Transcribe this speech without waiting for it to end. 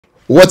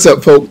What's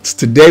up, folks?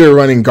 Today we're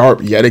running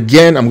Garp yet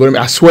again.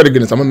 I swear to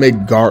goodness, I'm gonna make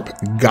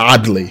Garp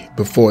godly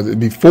before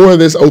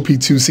this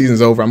OP-02 season's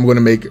over. I'm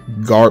gonna make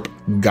Garp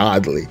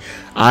godly.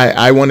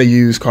 I want to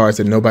use cards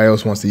that nobody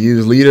else wants to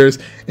use, leaders,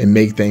 and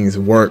make things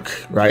work,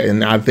 right?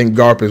 And I think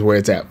Garp is where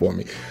it's at for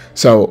me.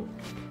 So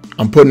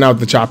I'm putting out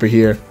the chopper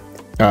here.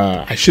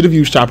 I should have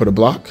used chopper to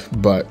block,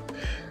 but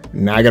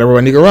now I gotta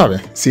run Nico Robin.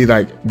 See,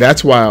 like,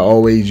 that's why I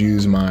always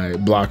use my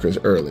blockers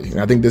early. And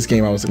I think this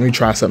game I was like, let me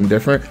try something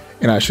different,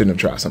 and I shouldn't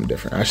have tried something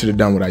different. I should have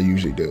done what I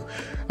usually do.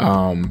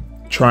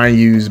 Try and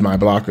use my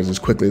blockers as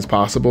quickly as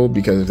possible,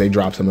 because if they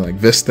drop something like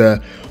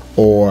Vista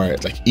or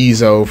like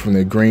Ezo from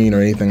the green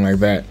or anything like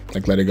that,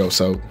 like, let it go.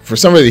 So for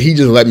some reason, he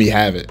just let me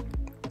have it.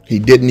 He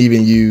didn't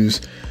even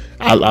use,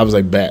 I was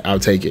like, bet, I'll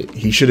take it.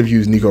 He should have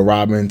used Nico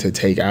Robin to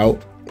take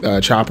out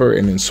Chopper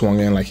and then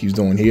swung in like he's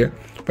doing here.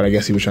 But I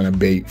guess he was trying to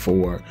bait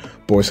for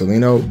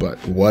Borsellino, but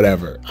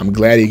whatever. I'm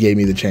glad he gave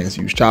me the chance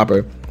to use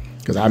Chopper,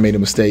 because I made a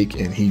mistake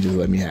and he just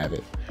let me have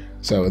it.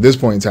 So at this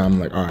point in time, I'm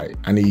like, all right,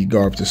 I need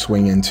Garp to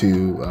swing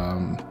into,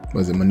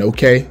 was it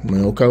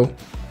Monoko?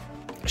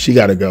 She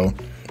got to go.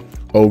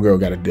 Old girl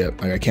got to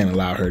dip. Like, I can't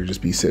allow her to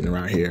just be sitting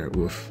around here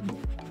with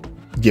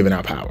giving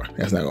out power.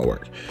 That's not going to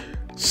work.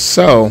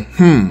 So,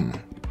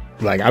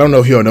 like, I don't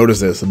know if you'll notice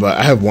this, but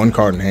I have one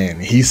card in hand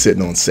and he's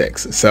sitting on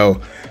 6. So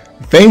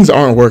things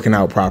aren't working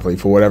out properly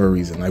for whatever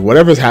reason. Like,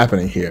 whatever's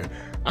happening here,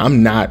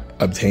 I'm not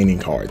obtaining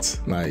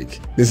cards. Like,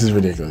 this is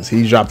ridiculous.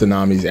 He dropped the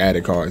Nami's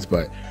added cards,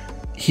 but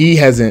he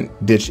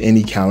hasn't ditched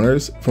any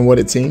counters from what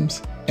it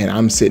seems. And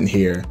I'm sitting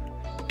here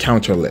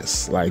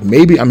counterless. Like,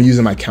 maybe I'm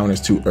using my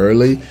counters too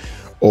early,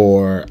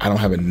 or I don't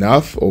have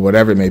enough, or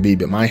whatever it may be,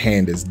 but my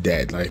hand is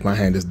dead. Like, my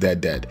hand is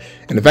dead.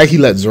 And the fact he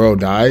let Zoro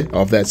die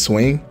off that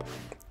swing,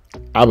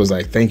 I was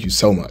like, thank you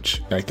so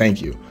much. Like,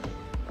 thank you.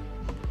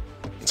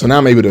 So now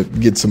I'm able to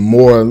get some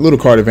more little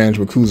card advantage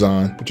with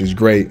Kuzan, which is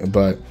great,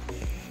 but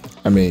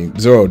I mean,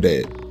 Zoro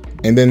dead.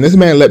 And then this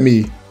man let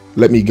me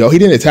go. He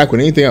didn't attack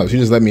with anything else. He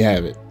just let me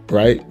have it,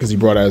 right? Because he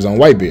brought out his own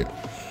Whitebeard.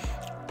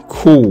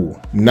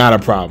 Cool, not a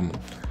problem.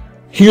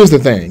 Here's the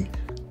thing.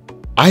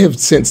 I have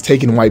since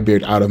taken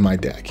Whitebeard out of my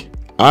deck.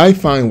 I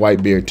find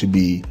Whitebeard to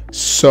be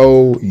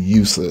so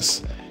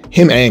useless.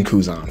 Him and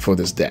Kuzan for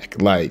this deck.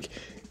 Like,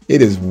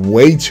 it is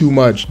way too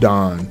much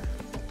Don.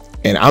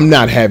 And I'm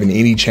not having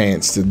any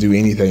chance to do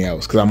anything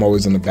else because I'm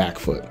always on the back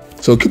foot.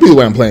 So it could be the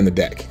way I'm playing the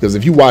deck. Because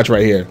if you watch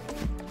right here,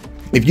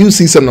 if you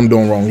see something I'm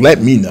doing wrong, let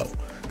me know.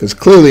 Because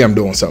clearly I'm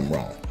doing something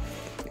wrong.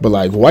 But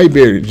like,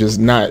 Whitebeard just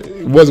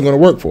it wasn't going to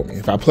work for me.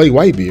 If I play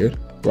Whitebeard,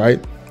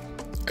 right,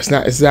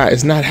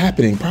 it's not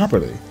happening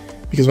properly.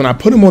 Because when I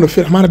put him on the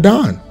fit, I'm out of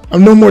Don.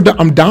 I'm no more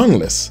I'm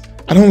Donless.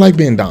 I don't like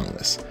being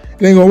Donless.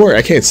 It ain't gonna work.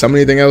 I can't summon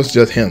anything else,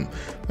 just him.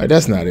 Like,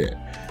 that's not it.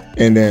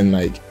 And then,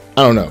 like,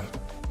 I don't know.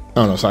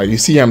 So you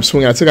see I'm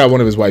swinging. I took out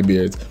one of his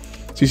Whitebeards.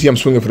 So you see I'm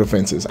swinging for the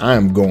fences. I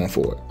am going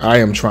for it. I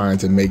am trying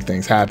to make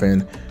things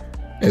happen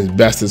as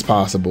best as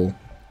possible.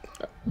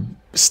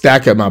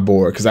 Stack up my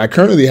board, because I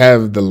currently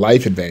have the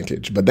life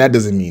advantage, but that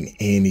doesn't mean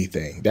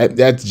anything.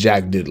 That's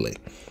Jack Diddley.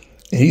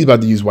 And he's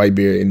about to use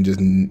Whitebeard and just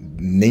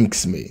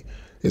ninks me.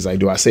 It's like,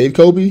 do I save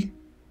Kobe?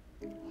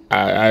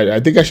 I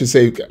think I should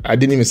save. I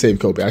didn't even save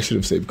Kobe. I should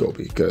have saved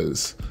Kobe,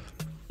 because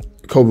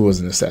Kobe was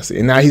a necessity.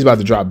 And now he's about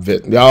to drop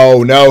Vit.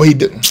 Oh no, he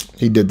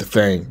did the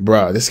thing,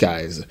 bruh. This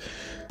guy's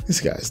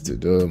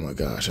oh my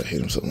gosh, I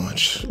hate him so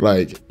much.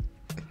 Like,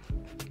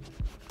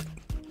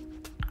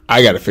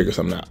 I gotta figure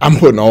something out. I'm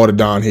putting all the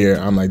Don here.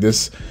 I'm like,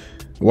 this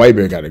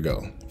Whitebeard gotta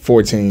go.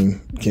 14,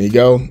 can he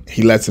go?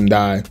 He lets him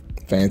die.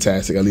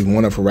 Fantastic. I leave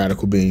one up for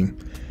Radical Beam.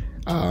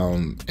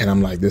 And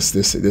I'm like,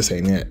 this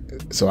ain't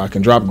it. So I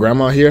can drop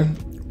Grandma here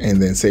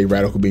and then say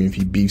Radical Beam if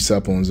he beefs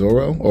up on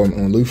Zoro or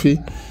on Luffy.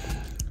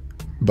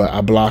 But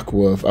I block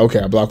with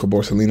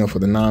Borsellino for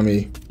the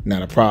Nami,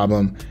 not a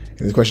problem.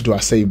 And the question, do I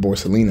save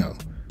Borsellino?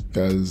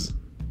 Because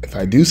if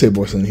I do save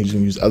Borsellino, he's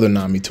gonna use other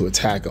Nami to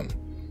attack him.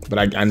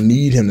 But I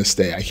need him to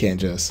stay. I can't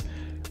just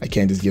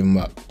give him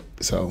up.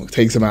 So it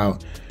takes him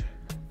out.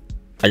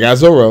 I got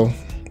Zoro.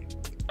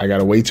 I got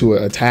a way to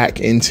attack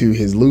into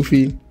his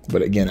Luffy.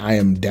 But again, I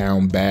am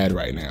down bad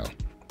right now.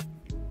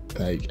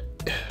 Like,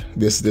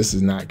 this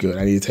is not good.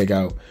 I need to take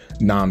out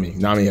Nami.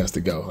 Nami has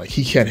to go. Like,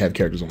 he can't have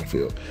characters on the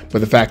field. But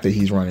the fact that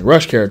he's running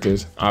rush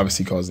characters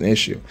obviously caused an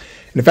issue.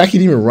 And the fact he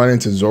didn't even run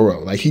into Zoro.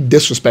 Like, he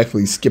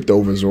disrespectfully skipped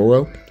over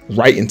Zoro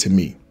right into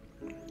me.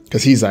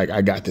 Because he's like,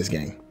 I got this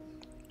game.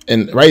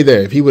 And right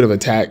there, if he would have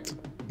attacked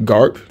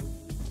Garp,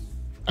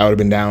 I would have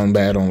been down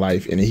bad on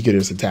life. And he could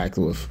have just attacked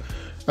with,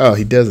 oh,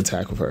 he does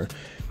attack with her.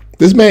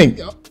 This man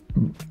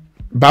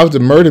about to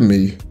murder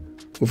me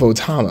with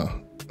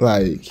Otama.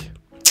 Like,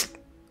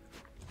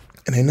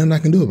 and ain't nothing I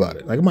can do about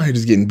it. Like, I'm out here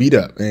just getting beat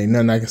up, and ain't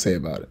nothing I can say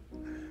about it.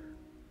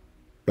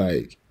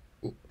 Like,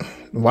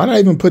 why did I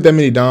even put that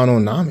many down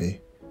on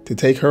Nami to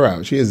take her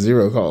out? She has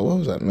 0 call. What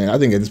was that, man? I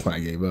think at this point I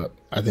gave up.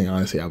 I think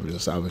honestly I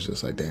was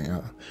just like,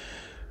 dang,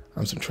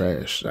 I'm some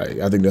trash.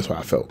 I think that's why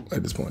I felt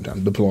at this point in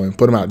time. Deploying,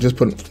 put him out. Just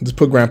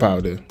put Grandpa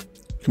out there.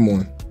 Come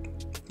on,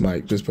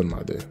 Mike, just put him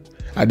out there.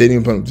 I didn't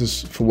even put him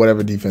just for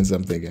whatever defense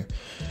I'm thinking.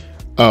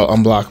 Oh,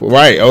 unblockable.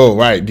 Right. Oh,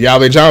 right.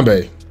 Diabe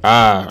Jambe.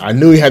 Ah, I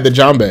knew he had the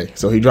Jambe.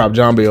 So he dropped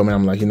Jambe on me.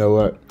 I'm like, you know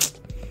what?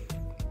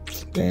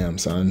 Damn,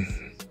 son.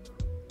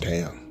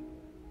 Damn.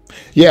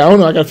 Yeah, I don't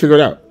know. I got to figure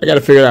it out.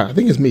 I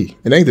think it's me.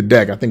 It ain't the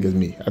deck. I think it's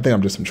me. I think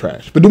I'm just some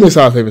trash. But do me a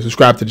solid favor.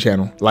 Subscribe to the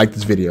channel. Like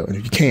this video. And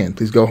if you can,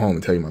 please go home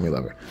and tell your mommy you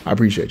love her. I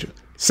appreciate you.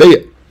 See ya.